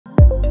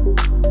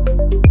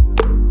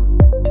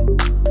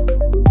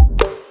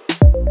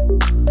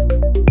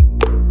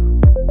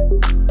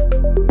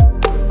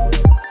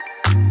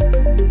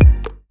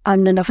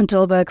I'm Linda van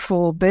Tilburg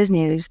for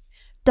Biznews.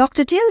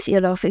 Dr. Theuns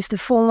Eloff is the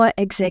former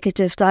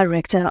executive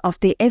director of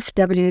the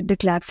FW de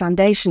Klerk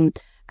Foundation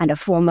and a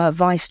former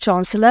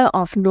vice-chancellor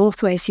of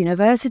Northwest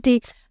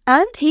University,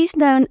 and he's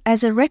known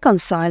as a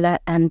reconciler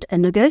and a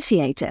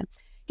negotiator.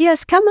 He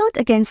has come out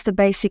against the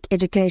Basic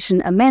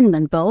Education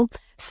Amendment Bill,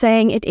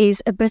 saying it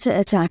is a bitter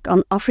attack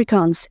on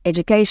Afrikaans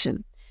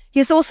education. He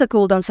has also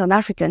called on South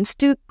Africans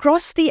to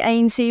cross the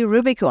ANC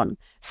Rubicon,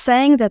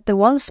 saying that the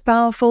once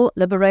powerful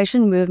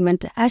liberation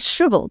movement has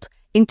shriveled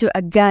into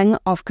a gang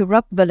of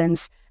corrupt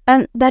villains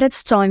and that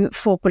it's time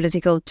for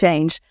political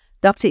change.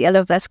 Dr.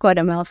 Eloff, that's quite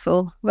a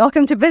mouthful.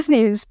 Welcome to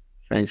Biznews.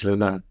 Thanks,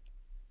 Linda.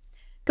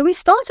 Can we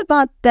start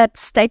about that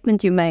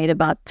statement you made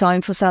about time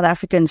for South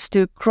Africans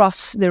to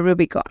cross the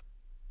Rubicon?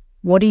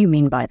 What do you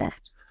mean by that?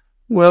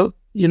 Well,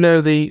 you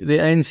know, the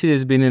ANC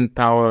has been in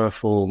power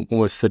for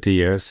almost 30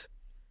 years.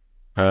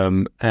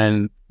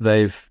 And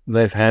they've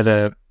had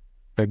a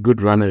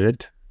good run at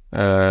it,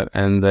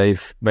 and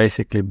they've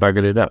basically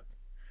buggered it up.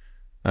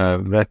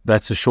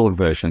 That's a short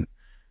version.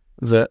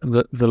 The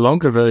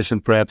longer version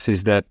perhaps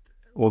is that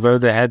although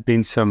there had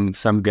been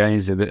some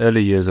gains in the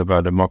early years of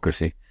our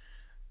democracy,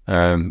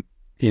 even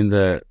in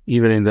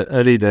the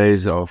early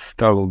days of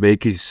Thabo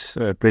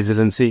Mbeki's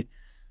presidency,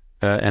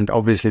 and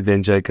obviously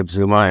then Jacob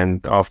Zuma,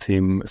 and after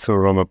him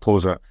Cyril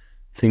Ramaphosa,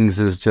 things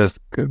has just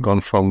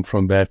gone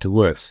from bad to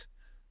worse.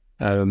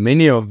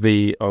 Many of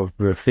the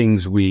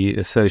things we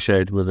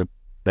associate with the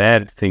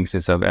bad things in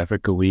South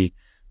Africa, we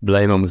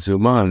blame on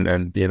Zuma,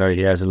 and you know,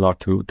 he has a lot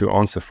to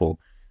answer for.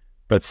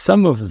 But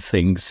some of the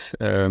things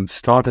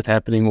started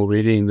happening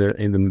already in the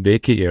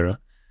Mbeki era,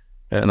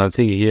 and I'm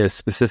thinking here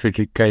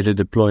specifically cadre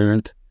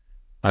deployment.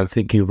 I'm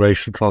thinking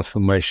racial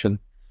transformation,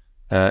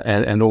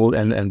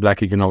 and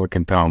black economic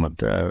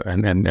empowerment,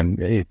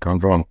 and it gone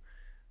wrong.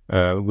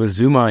 With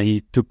Zuma,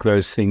 he took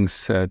those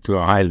things to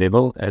a high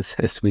level,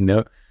 as we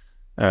know.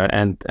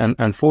 And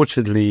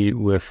unfortunately,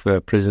 with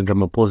President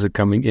Ramaphosa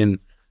coming in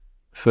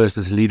first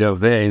as leader of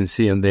the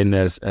ANC and then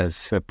as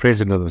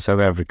president of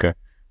South Africa,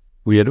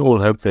 we had all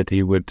hoped that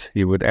he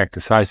would act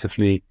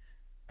decisively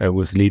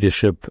with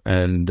leadership.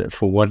 And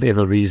for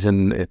whatever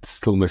reason, it's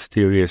still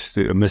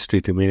a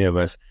mystery to many of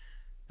us,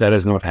 that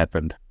has not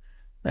happened.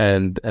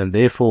 And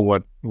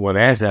therefore, what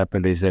has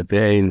happened is that the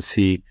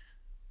ANC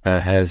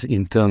has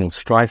internal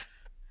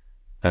strife,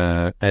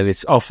 and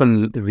it's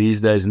often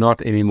these days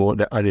not anymore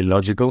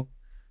ideological.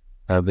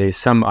 There's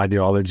some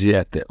ideology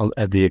at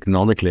the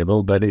economic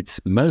level, but it's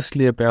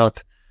mostly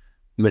about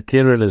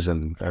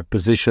materialism,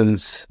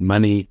 positions,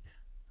 money,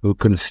 who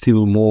can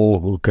steal more,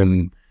 who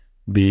can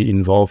be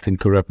involved in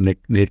corrupt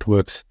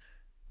networks,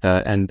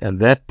 and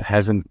that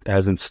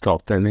hasn't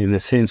stopped. And in a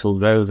sense,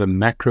 although the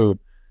macro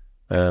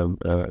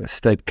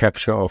state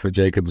capture of a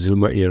Jacob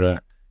Zuma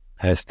era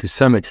has to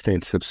some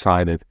extent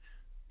subsided,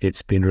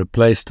 it's been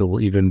replaced or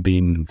even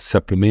been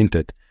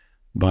supplemented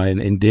by an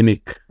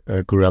endemic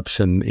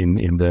corruption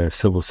in the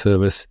civil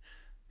service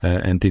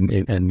and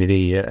in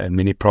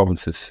many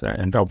provinces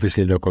and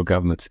obviously local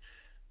governments.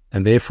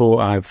 And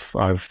therefore, I've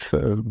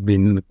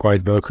been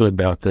quite vocal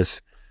about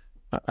this.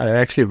 I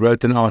actually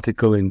wrote an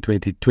article in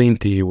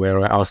 2020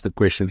 where I asked the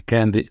question: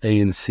 can the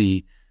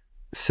ANC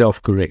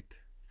self-correct?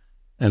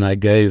 And I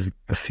gave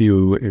a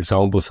few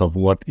examples of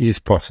what is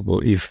possible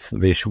if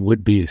there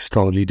would be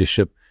strong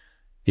leadership,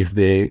 if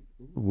there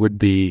would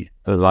be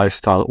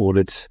lifestyle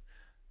audits,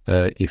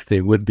 if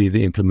there would be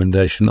the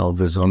implementation of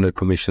the Zondo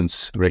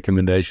Commission's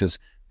recommendations.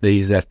 There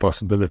is that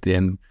possibility.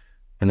 And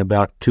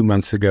about 2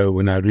 months ago,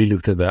 when I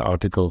re-looked at that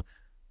article,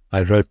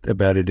 I wrote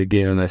about it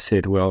again, and I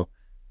said, well,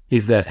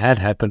 if that had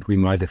happened, we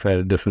might have had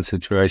a different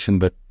situation,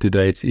 but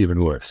today it's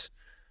even worse.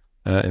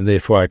 And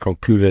therefore, I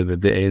concluded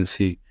that the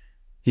ANC,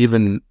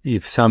 even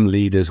if some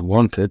leaders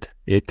wanted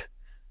it,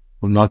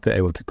 will not be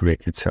able to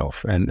correct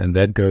itself. And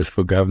that goes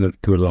for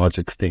government to a large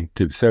extent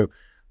too. So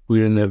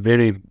we're in a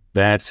very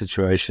bad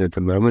situation at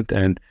the moment,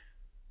 and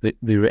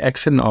the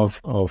reaction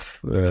of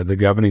the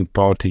governing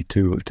party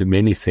to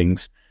many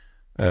things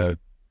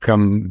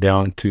come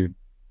down to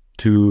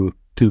two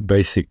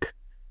basic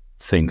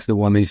things. The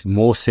one is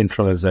more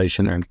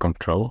centralization and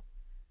control,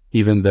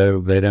 even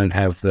though they don't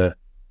have the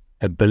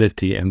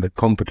ability and the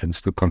competence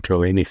to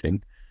control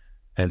anything.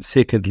 And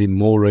secondly,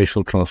 more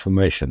racial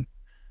transformation,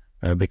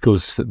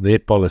 because their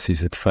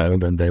policies had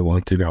failed and they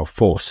want to now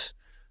force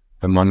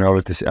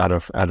minorities out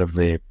of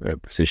their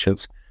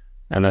positions.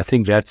 And I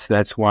think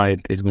that's why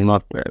it will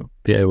not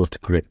be able to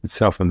correct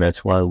itself, and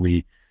that's why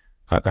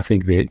I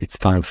think it's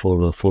time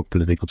for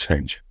political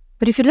change.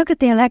 But if you look at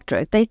the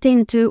electorate, they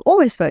tend to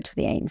always vote for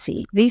the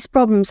ANC. These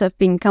problems have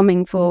been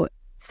coming for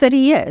 30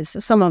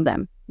 years, some of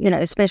them,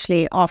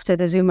 especially after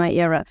the Zuma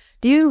era.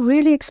 Do you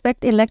really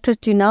expect the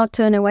electorate to now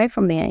turn away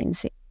from the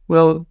ANC?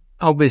 Well,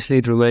 obviously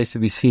it remains to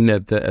be seen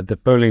at the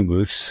polling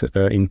booths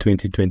in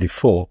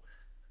 2024.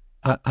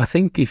 I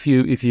think if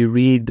you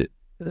read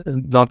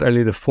not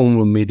only the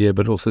formal media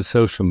but also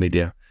social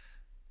media,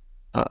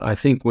 I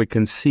think we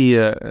can see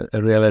a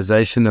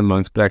realization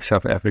amongst Black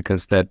South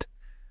Africans that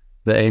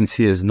the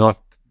ANC has not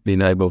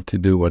been able to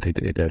do what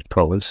it had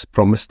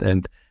promised,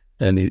 and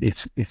and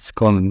it's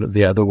gone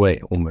the other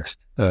way almost.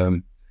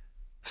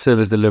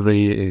 Service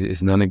delivery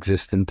is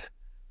non-existent,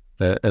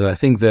 and I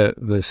think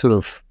the sort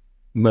of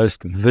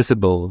most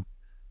visible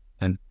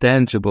and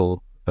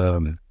tangible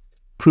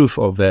proof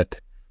of that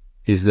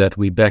is that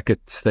we're back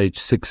at stage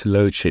 6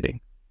 load shedding.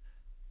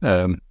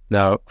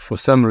 Now, for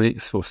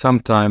some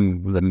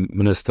time, the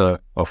Minister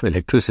of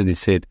Electricity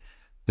said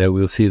that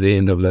we'll see the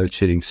end of load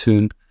shedding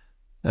soon.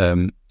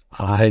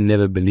 I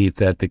never believed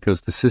that,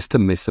 because the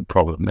system is the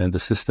problem, and the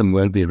system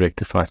won't be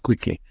rectified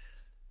quickly.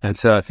 And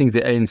so I think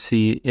the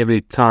ANC,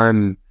 every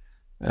time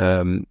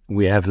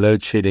we have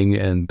load shedding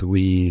and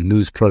we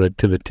lose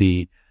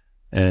productivity,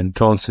 and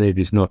Transnet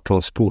is not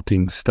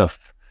transporting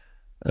stuff,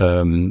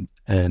 and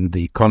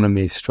the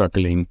economy is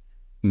struggling,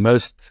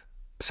 most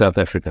South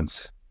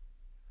Africans,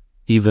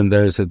 even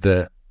those at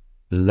the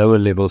lower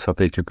levels of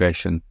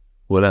education,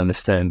 will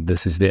understand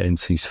this is the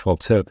ANC's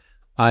fault. So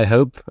I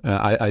hope,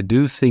 I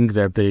do think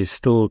that there is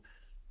still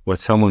what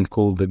someone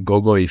called the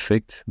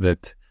Gogo-effect,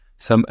 that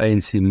some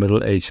ANC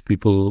middle-aged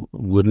people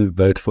wouldn't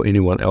vote for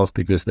anyone else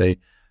because they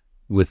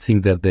would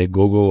think that their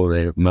Gogo or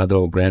their mother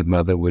or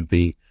grandmother would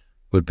be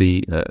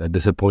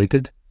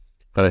disappointed.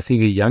 But I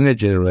think a younger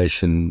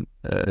generation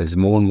is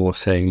more and more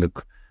saying,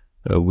 look,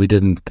 we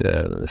didn't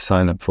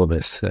sign up for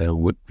this,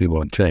 we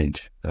want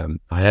change.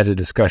 I had a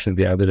discussion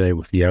the other day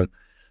with a young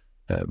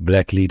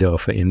black leader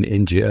of an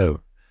NGO,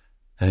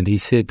 and he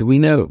said, we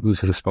know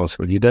who's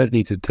responsible. You don't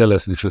need to tell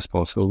us who's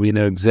responsible. We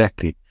know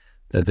exactly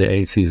that the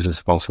ANC is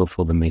responsible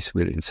for the mess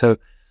we're in. So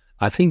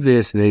I think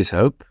there's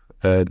hope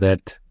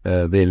that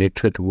the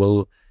electorate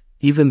will,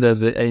 even though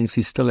the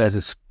ANC still has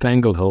a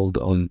stranglehold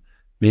on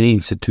many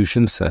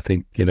institutions. I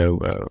think,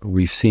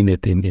 we've seen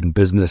it in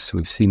business,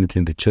 we've seen it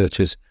in the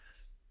churches.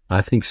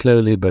 I think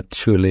slowly but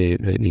surely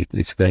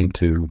it's going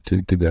to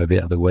go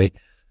the other way.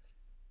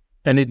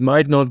 And it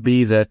might not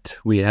be that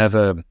we have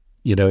a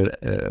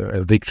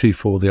victory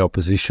for the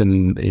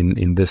opposition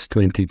in this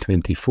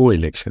 2024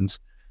 elections,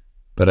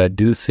 but I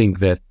do think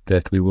that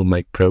we will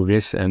make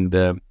progress.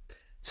 And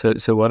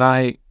so what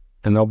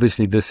and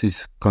obviously this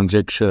is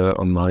conjecture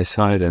on my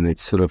side, and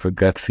it's sort of a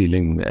gut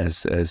feeling,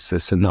 as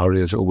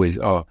scenarios always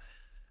are.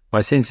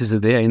 My sense is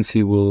that the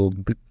ANC will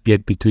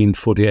get between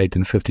 48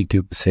 and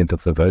 52%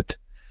 of the vote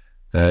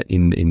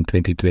in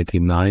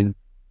 2029,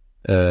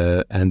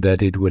 and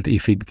that it would,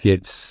 if it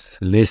gets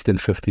less than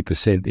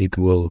 50%, it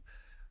will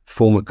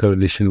form a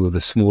coalition with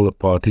the smaller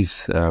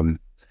parties, the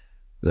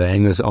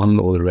hangers-on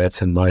or the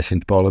rats and mice in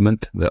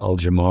Parliament, the Al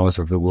Jamars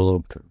of the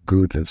world,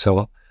 Good and so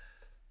on,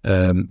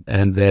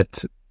 and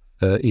that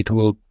it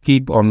will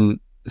keep on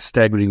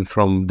staggering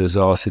from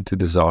disaster to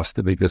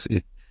disaster because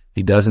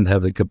it doesn't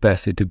have the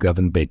capacity to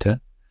govern better.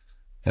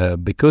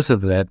 Because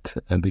of that,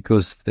 and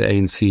because the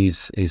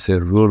ANC is a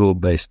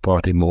rural-based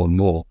party more and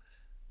more,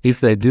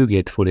 if they do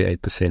get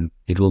 48%,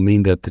 it will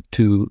mean that the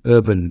two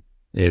urban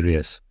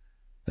areas,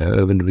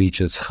 urban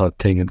regions,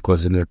 Gauteng and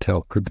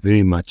Kwazulu-Natal, could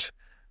very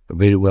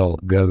well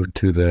go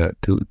to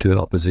an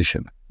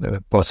opposition,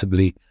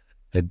 possibly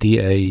a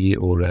DA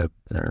or a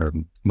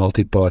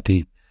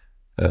multi-party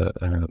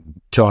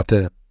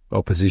charter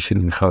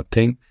opposition in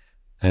Gauteng,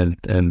 and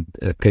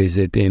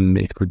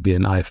KZN, it could be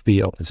an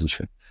IFP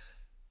opposition.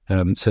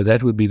 So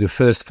that would be the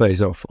first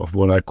phase of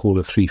what I call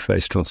a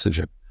 3-phase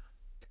transition.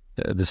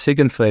 The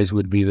second phase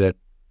would be that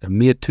a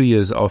mere 2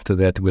 years after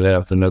that, we'll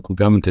have the local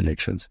government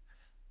elections.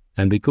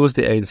 And because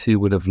the ANC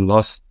would have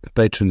lost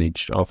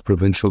patronage of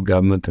provincial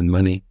government and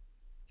money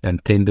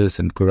and tenders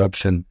and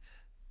corruption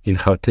in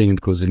Gauteng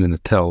and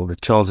KwaZulu-Natal, the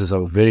chances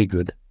are very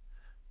good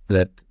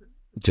that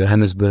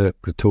Johannesburg,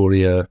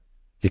 Pretoria,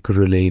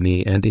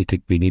 Ekurhuleni and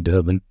eThekwini,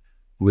 Durban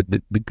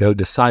would go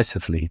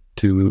decisively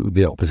to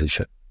the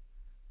opposition.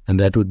 And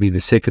that would be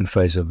the second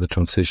phase of the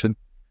transition.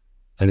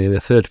 And then the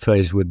third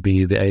phase would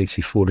be the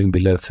ANC falling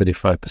below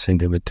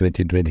 35% in the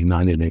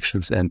 2029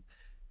 elections, and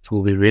it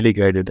will be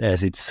relegated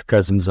as its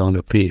cousins on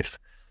a PF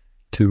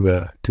to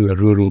a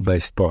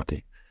rural-based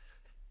party.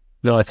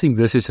 Now, I think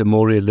this is a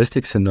more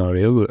realistic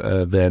scenario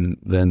than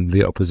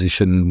the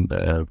opposition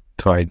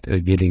tried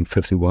getting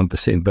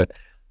 51%. But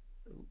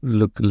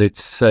look,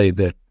 let's say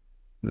that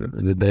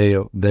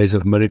the days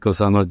of miracles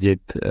are not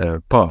yet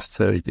past.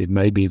 So it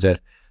may be that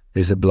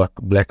there's a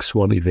black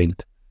swan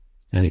event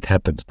and it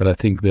happens. But I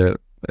think the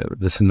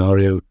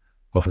scenario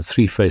of a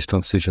 3-phase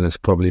transition is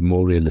probably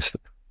more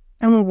realistic.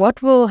 And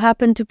what will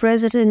happen to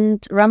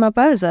President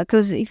Ramaphosa?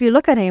 Because if you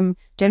look at him,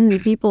 generally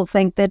people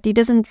think that he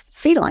doesn't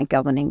feel like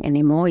governing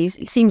anymore. He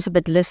seems a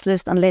bit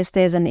listless unless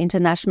there's an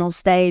international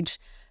stage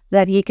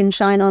that he can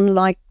shine on,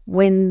 like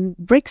when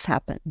BRICS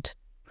happened.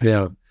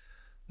 Yeah.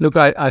 Look,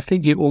 I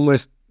think he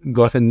almost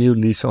got a new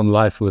lease on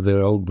life with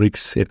the old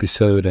BRICS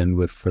episode and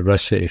with the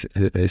Russia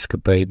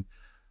escapade,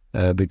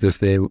 because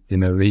he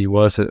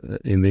was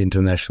in the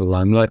international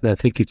limelight. And I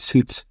think it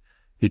suits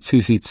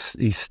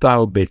his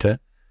style better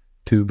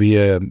to be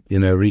a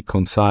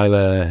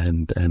reconciler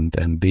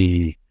and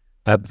be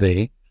up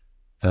there,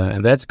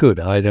 and that's good.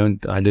 I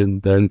don't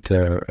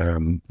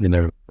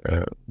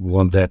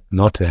want that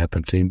not to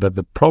happen to him. But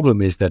the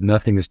problem is that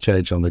nothing has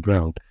changed on the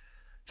ground.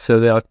 So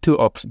there are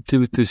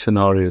two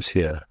scenarios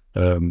here.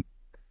 The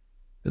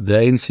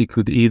ANC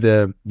could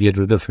either get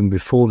rid of him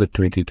before the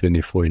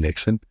 2024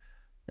 election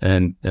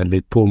and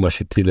let Paul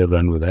Mashatile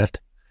run with that.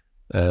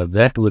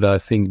 That would, I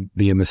think,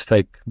 be a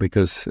mistake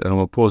because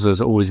Ramaphosa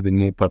has always been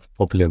more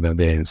popular than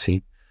the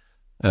ANC.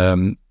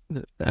 And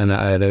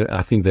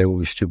I think they will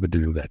be stupid to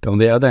do that. On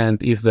the other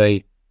hand, if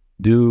they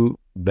do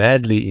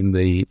badly in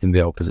the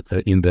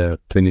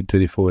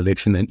 2024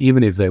 election, and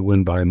even if they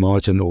win by a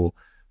margin or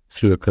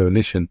through a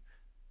coalition,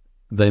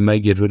 they may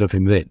get rid of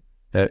him then.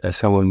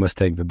 Someone must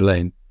take the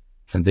blame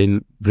and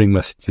then bring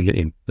Mashatile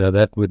in. Now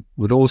that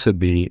would also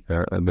be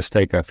a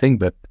mistake, I think,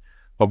 but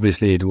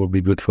obviously it will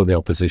be good for the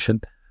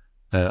opposition.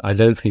 I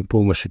don't think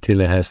Paul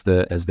Mashatile has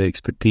the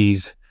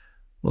expertise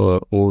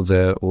or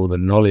the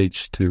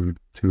knowledge to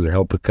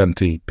help a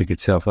country pick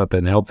itself up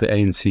and help the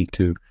ANC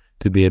to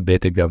be a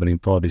better governing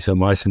party. So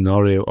my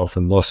scenario of the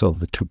loss of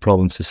the two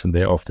provinces and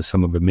thereafter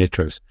some of the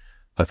metros,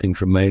 I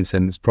think remains,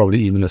 and it's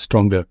probably even a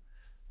stronger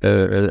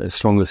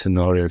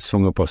scenario, a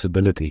stronger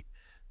possibility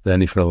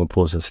than if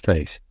Ramaphosa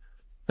stays.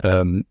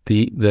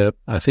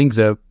 I think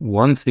the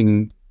one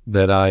thing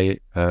that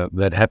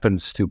that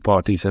happens to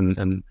parties,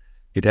 and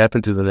it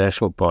happened to the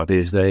National Party,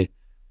 is they,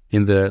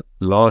 in the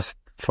last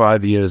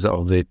 5 years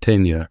of their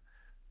tenure,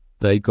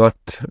 they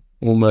got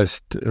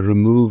almost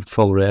removed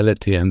from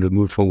reality and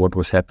removed from what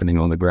was happening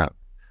on the ground.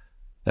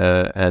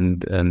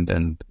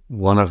 And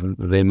one of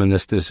their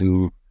ministers,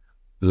 who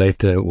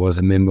later was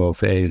a member of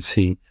the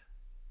ANC,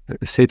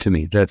 said to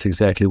me, that's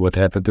exactly what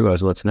happened to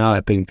us. What's now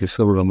happening to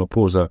Cyril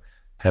Ramaphosa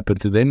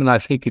happened to them. And I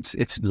think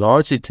it's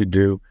largely to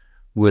do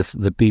with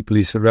the people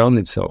he surrounds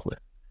himself with,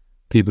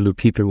 people who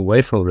keep him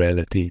away from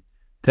reality,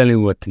 tell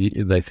him what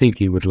they think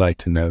he would like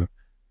to know,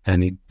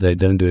 and they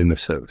don't do him a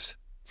service.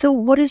 So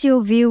what is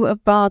your view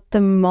about the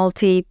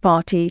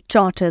multi-party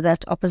charter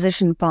that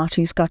opposition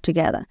parties got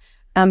together?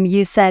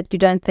 You said you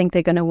don't think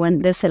they're going to win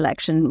this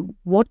election.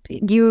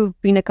 You've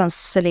been a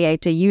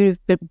conciliator, you've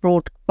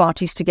brought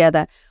parties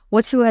together.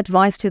 What's your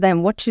advice to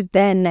them? What should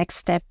their next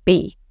step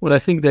be? Well, I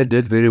think they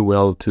did very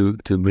well to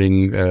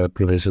bring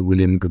Professor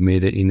William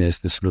Gumede in as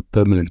the sort of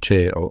permanent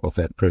chair of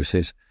that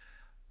process.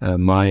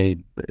 My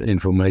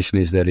information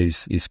is that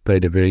he's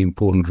played a very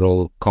important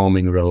role,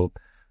 calming role,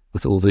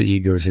 with all the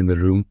egos in the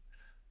room,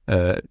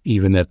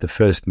 even at the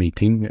first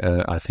meeting.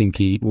 I think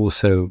he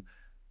also,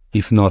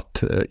 if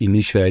not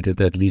initiated,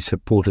 at least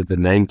supported the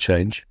name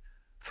change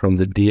from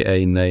the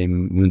DA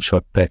name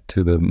Moonshot Pact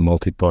to the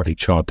multi-party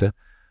charter,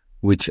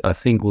 which I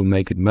think will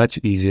make it much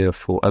easier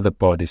for other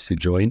parties to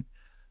join,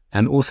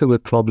 and also will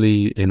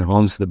probably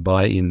enhance the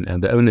buy-in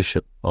and the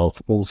ownership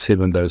of all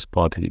 7 of those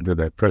parties into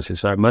that process.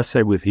 So I must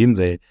say, with him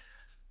there,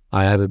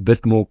 I have a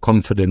bit more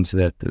confidence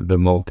that the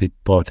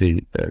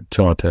multi-party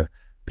charter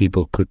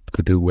people could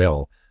do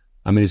well.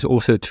 I mean, it's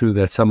also true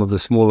that some of the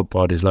smaller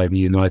parties, like the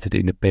United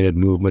Independent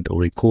Movement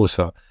or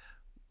ICOSA,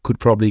 could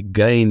probably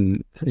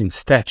gain in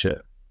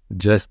stature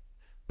just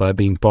by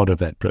being part of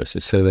that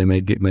process. So they may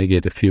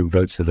get a few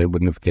votes that they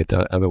wouldn't have get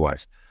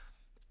otherwise.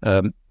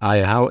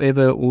 I,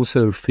 however,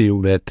 also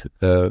feel that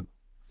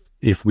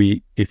if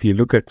you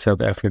look at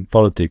South African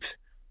politics,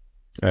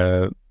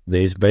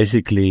 there's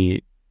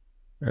basically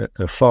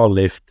a far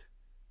left,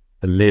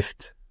 a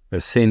left,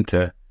 a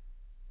centre,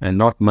 and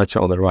not much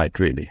on the right,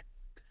 really.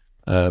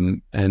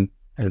 And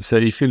so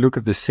if you look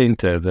at the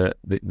centre,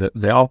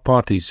 there are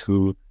parties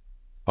who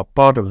are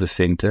part of the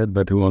centre,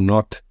 but who are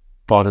not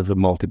part of the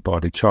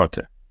multi-party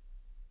charter.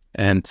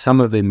 And some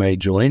of them may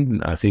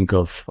join. I think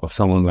of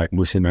someone like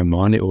Musi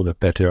Maimane or the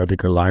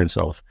Patriotic Alliance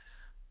of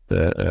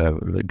the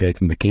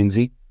Gauteng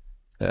Mackenzie.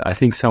 I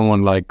think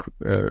someone like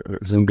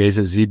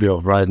Zungezo Zibi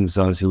of Rise and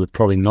Zanzi would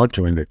probably not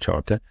join the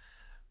charter,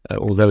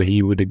 although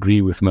he would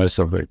agree with most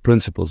of the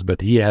principles,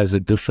 but he has a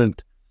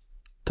different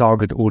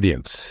target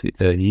audience.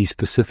 He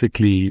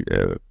specifically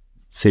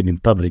said in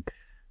public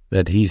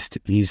that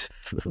he's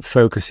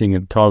focusing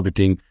and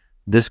targeting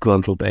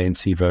disgruntled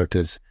ANC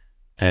voters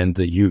and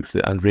the youth,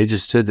 the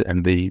unregistered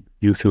and the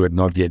youth who had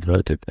not yet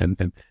voted.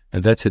 And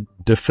that's a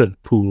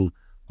different pool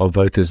of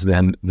voters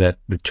than that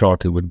the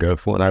charter would go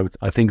for. And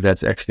I think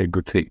that's actually a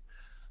good thing.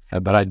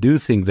 But I do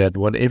think that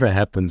whatever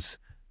happens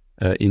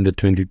in the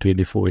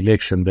 2024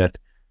 election, that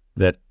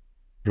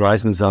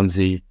Rise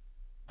Mzansi,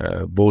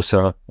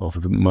 Bosa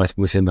of the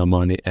Musi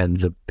Maimane and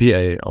the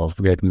PA of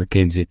Gauteng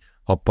Mackenzie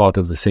are part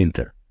of the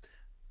centre.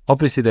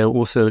 Obviously, there are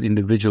also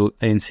individual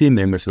ANC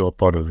members who are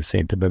part of the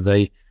centre, but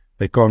they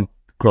can't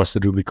cross the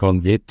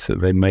Rubicon yet, so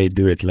they may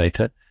do it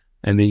later.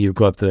 And then you've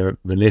got the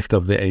left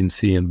of the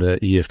ANC and the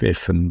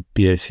EFF and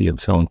PAC and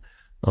so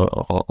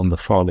on the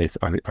far left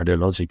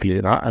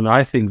ideologically. And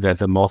I think that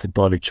the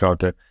multi-party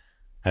charter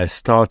has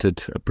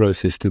started a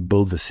process to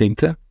build the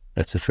centre.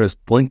 That's the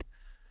first point.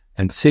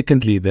 And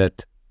secondly,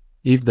 that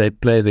if they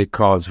play their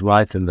cards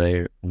right and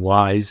they're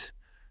wise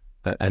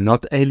and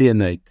not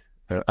alienate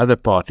other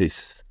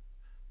parties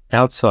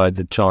outside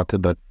the charter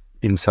but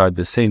inside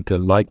the centre,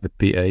 like the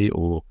PA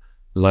or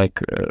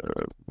like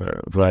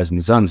Rise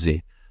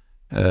Mzansi,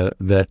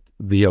 that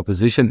the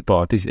opposition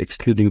parties,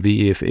 excluding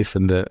the EFF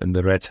and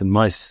the rats and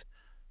mice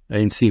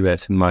ANC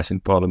rats and mice in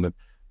Parliament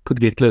could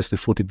get close to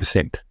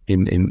 40%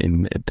 in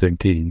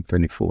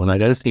 2024. And I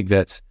don't think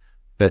that's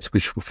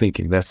wishful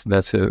thinking.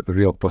 That's a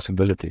real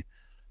possibility.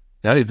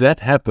 Now, if that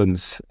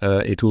happens,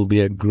 it will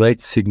be a great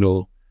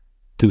signal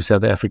to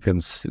South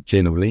Africans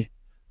generally,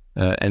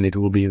 and it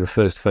will be the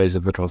first phase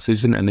of the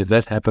transition. And if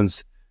that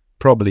happens,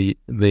 probably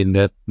then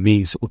that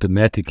means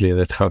automatically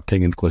that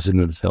Gauteng and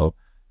Kwazulu-Natal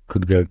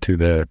could go to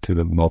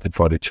the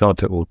multi-party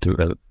charter or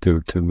to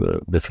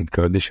different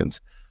coalitions,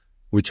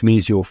 which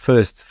means your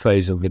first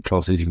phase of the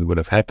transition would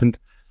have happened.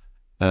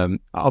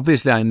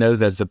 Obviously, I know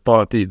that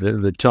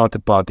the charter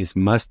parties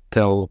must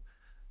tell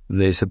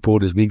their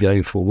supporters, we're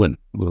going for a win.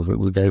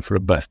 We're going for a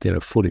bust,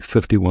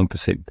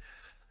 51%.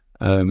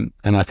 And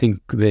I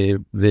think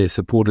their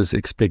supporters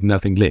expect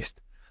nothing less.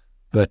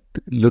 But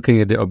looking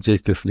at it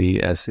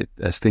objectively as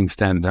things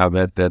stand now,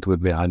 that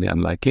would be highly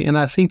unlikely. And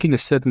I think in a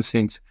certain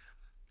sense,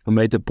 I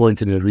made a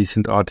point in a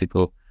recent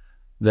article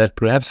that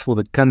perhaps for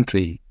the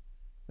country,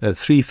 a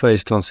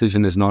three-phase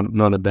transition is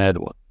not a bad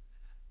one.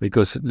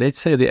 Because let's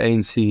say the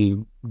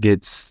ANC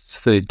gets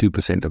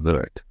 32% of the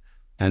vote.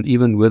 And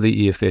even with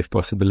the EFF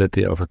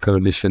possibility of a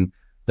coalition,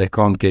 they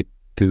can't get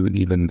to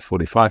even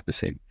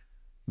 45%.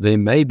 There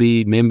may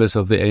be members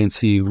of the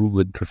ANC who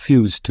would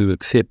refuse to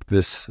accept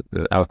this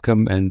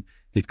outcome, and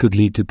it could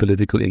lead to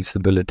political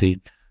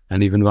instability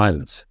and even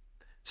violence.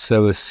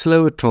 So a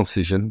slower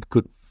transition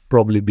could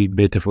probably be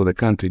better for the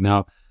country.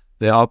 Now,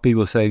 there are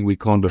people saying we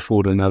can't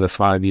afford another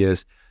 5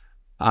 years.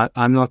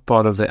 I'm not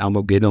part of the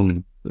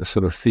Armageddon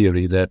sort of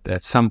theory that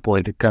at some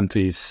point a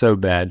country is so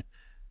bad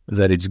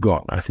that it's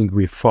gone. I think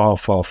we're far,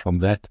 far from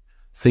that.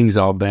 Things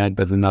are bad,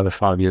 but another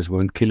 5 years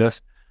won't kill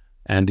us.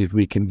 And if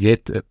we can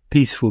get a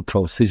peaceful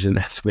transition,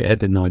 as we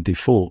had in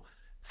 94,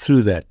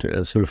 through that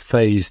sort of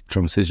phased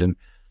transition,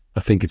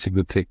 I think it's a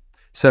good thing.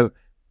 So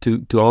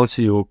to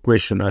answer your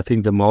question, I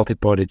think the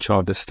multi-party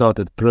charter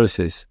started a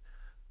process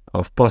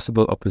of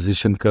possible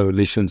opposition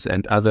coalitions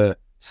and other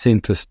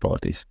centrist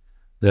parties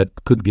that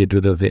could get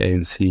rid of the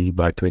ANC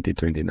by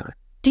 2029.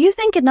 Do you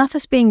think enough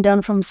is being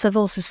done from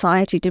civil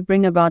society to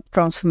bring about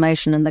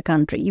transformation in the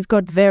country? You've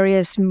got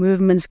various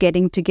movements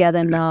getting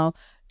together now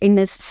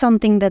in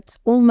something that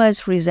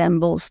almost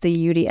resembles the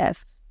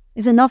UDF.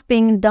 Is enough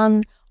being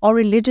done? Are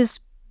religious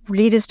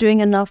leaders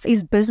doing enough?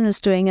 Is business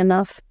doing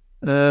enough?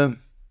 On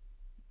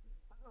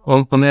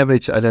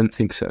average, I don't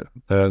think so.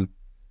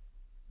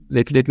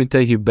 Let me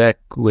take you back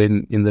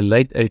when in the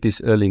late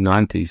 80s, early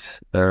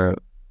 90s,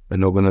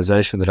 an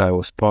organization that I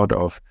was part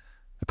of,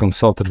 a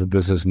consultative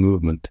business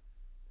movement,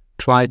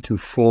 tried to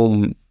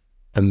form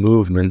a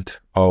movement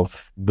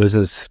of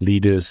business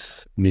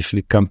leaders,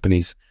 initially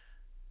companies,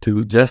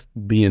 to just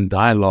be in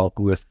dialogue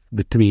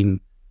between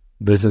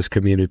business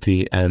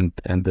community and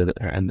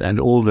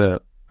all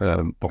the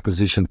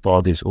opposition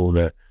parties or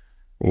the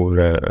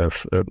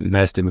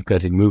mass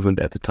democratic movement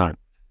at the time.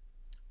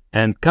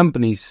 And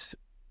companies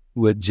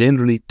were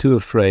generally too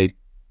afraid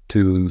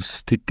to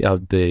stick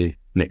out their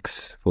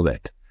necks for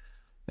that.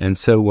 And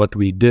so what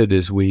we did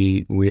is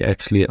we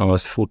actually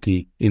asked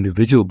 40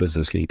 individual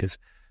business leaders,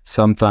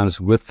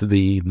 sometimes with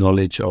the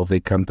knowledge of their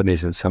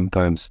companies and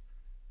sometimes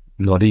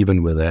not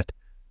even with that,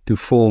 to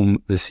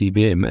form the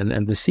CBM.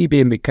 And the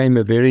CBM became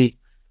a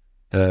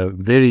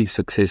very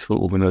successful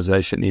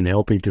organization in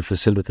helping to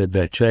facilitate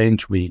that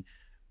change. We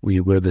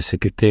were the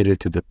secretariat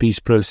to the peace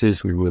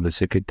process. We were the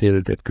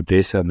secretariat at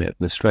CODESA and the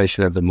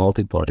administration of the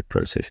multi-party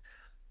process.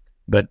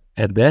 But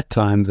at that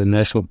time, the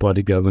National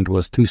Party government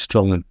was too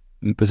strong and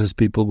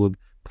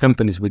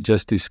companies were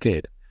just too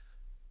scared.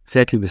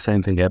 Exactly the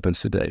same thing happens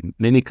today.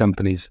 Many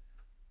companies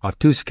are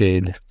too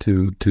scared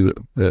to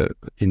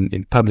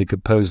in public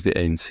oppose the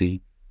ANC.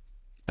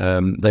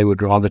 They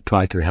would rather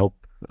try to help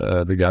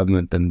the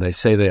government, and they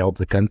say they help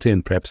the country,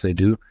 and perhaps they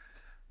do.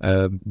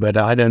 But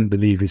I don't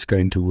believe it's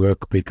going to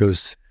work,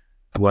 because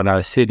what I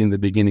said in the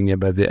beginning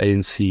about the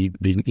ANC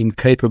being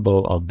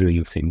incapable of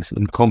doing things,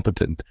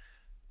 incompetent,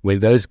 when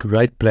those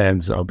great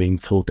plans are being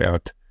thought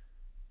out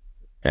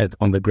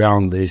on the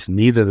ground, there's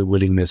neither the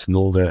willingness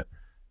nor the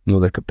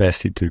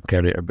capacity to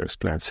carry out those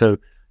plans. So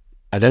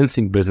I don't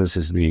think business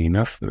is doing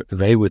enough.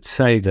 They would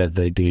say that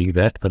they're doing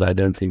that, but I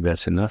don't think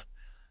that's enough.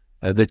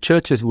 The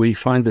churches, we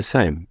find the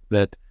same,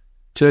 that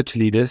church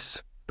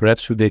leaders,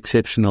 perhaps with the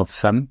exception of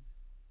some,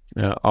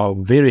 are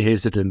very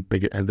hesitant,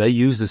 and they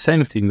use the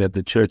same thing that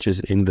the churches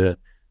in the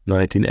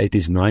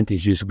 1980s,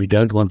 90s used. We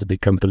don't want to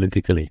become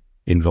politically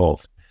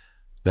involved.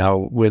 Now,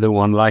 whether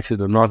one likes it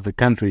or not, the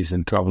country is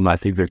in trouble, and I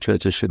think the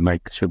churches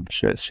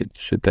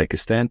should take a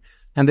stand.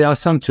 And there are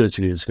some church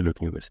leaders who are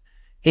looking at this.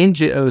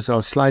 NGOs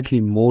are slightly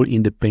more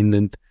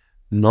independent,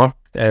 not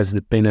as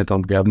dependent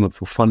on government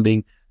for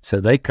funding, so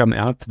they come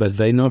out, but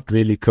they're not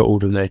really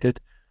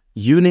coordinated.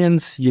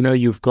 Unions,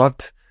 you've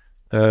got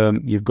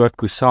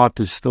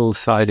COSATU still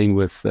siding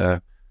with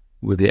the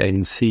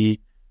ANC.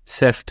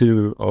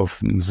 SAFTU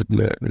of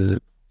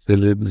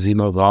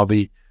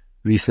Zimbabwe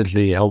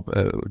recently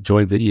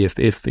joined the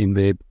EFF in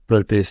their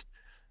protest.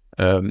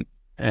 And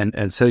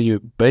so you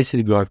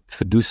basically got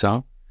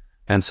FEDUSA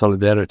and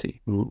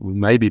Solidarity, who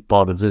may be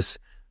part of this,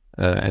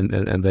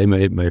 and they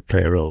may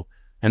play a role.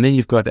 And then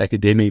you've got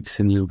academics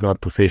and you've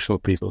got professional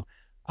people.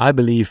 I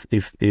believe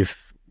if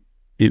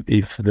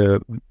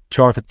the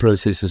charter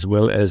process, as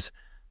well as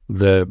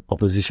the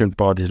opposition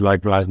parties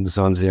like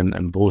Vleis-Mzansi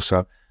and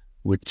Bosa,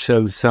 would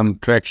show some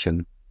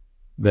traction,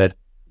 that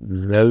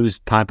those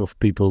type of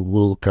people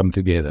will come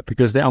together.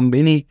 Because there are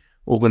many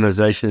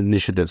organization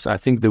initiatives. I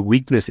think the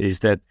weakness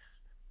is that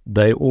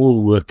they're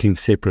all working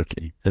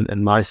separately.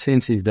 And my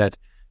sense is that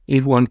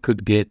if one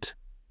could get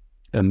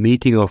a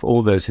meeting of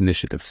all those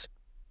initiatives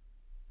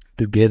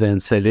together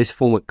and say, let's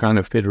form a kind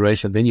of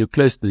federation, then you're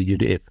close to the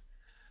UDF.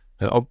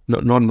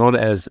 Not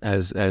as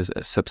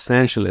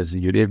substantial as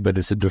the UDF, but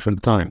it's a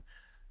different time.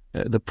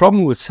 The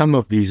problem with some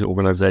of these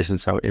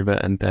organizations, however,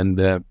 and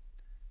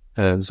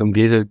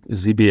Zongeza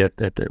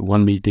Zibi at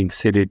one meeting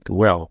said it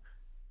well.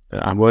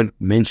 I won't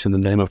mention the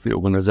name of the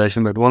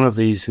organization, but one of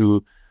these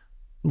who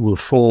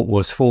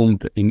was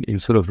formed in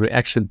sort of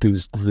reaction to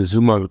the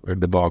Zuma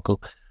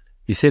debacle.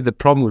 He said the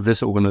problem with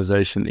this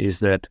organization is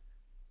that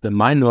the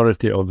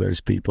minority of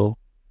those people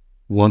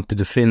want to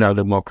defend our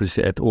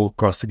democracy at all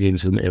costs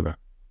against whomever.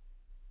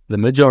 The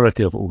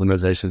majority of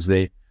organizations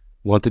there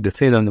want to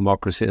defend our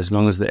democracy as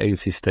long as the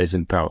ANC stays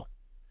in power.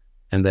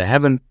 And they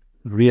haven't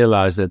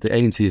realized that the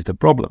ANC is the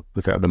problem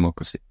with our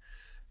democracy.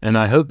 And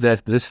I hope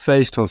that this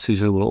phase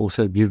transition will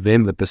also give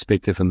them the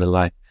perspective and the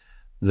light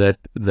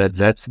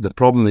that's the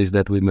problem is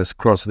that we must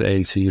cross the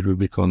ANC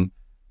Rubicon.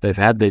 They've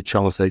had their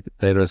chance.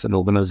 There is an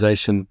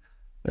organization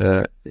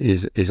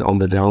is on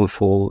the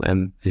downfall,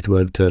 and it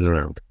won't turn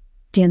around.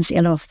 Theuns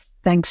Eloff,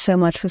 thanks so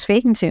much for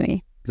speaking to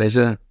me.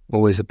 Pleasure.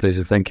 Always a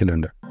pleasure. Thank you,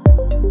 Linda.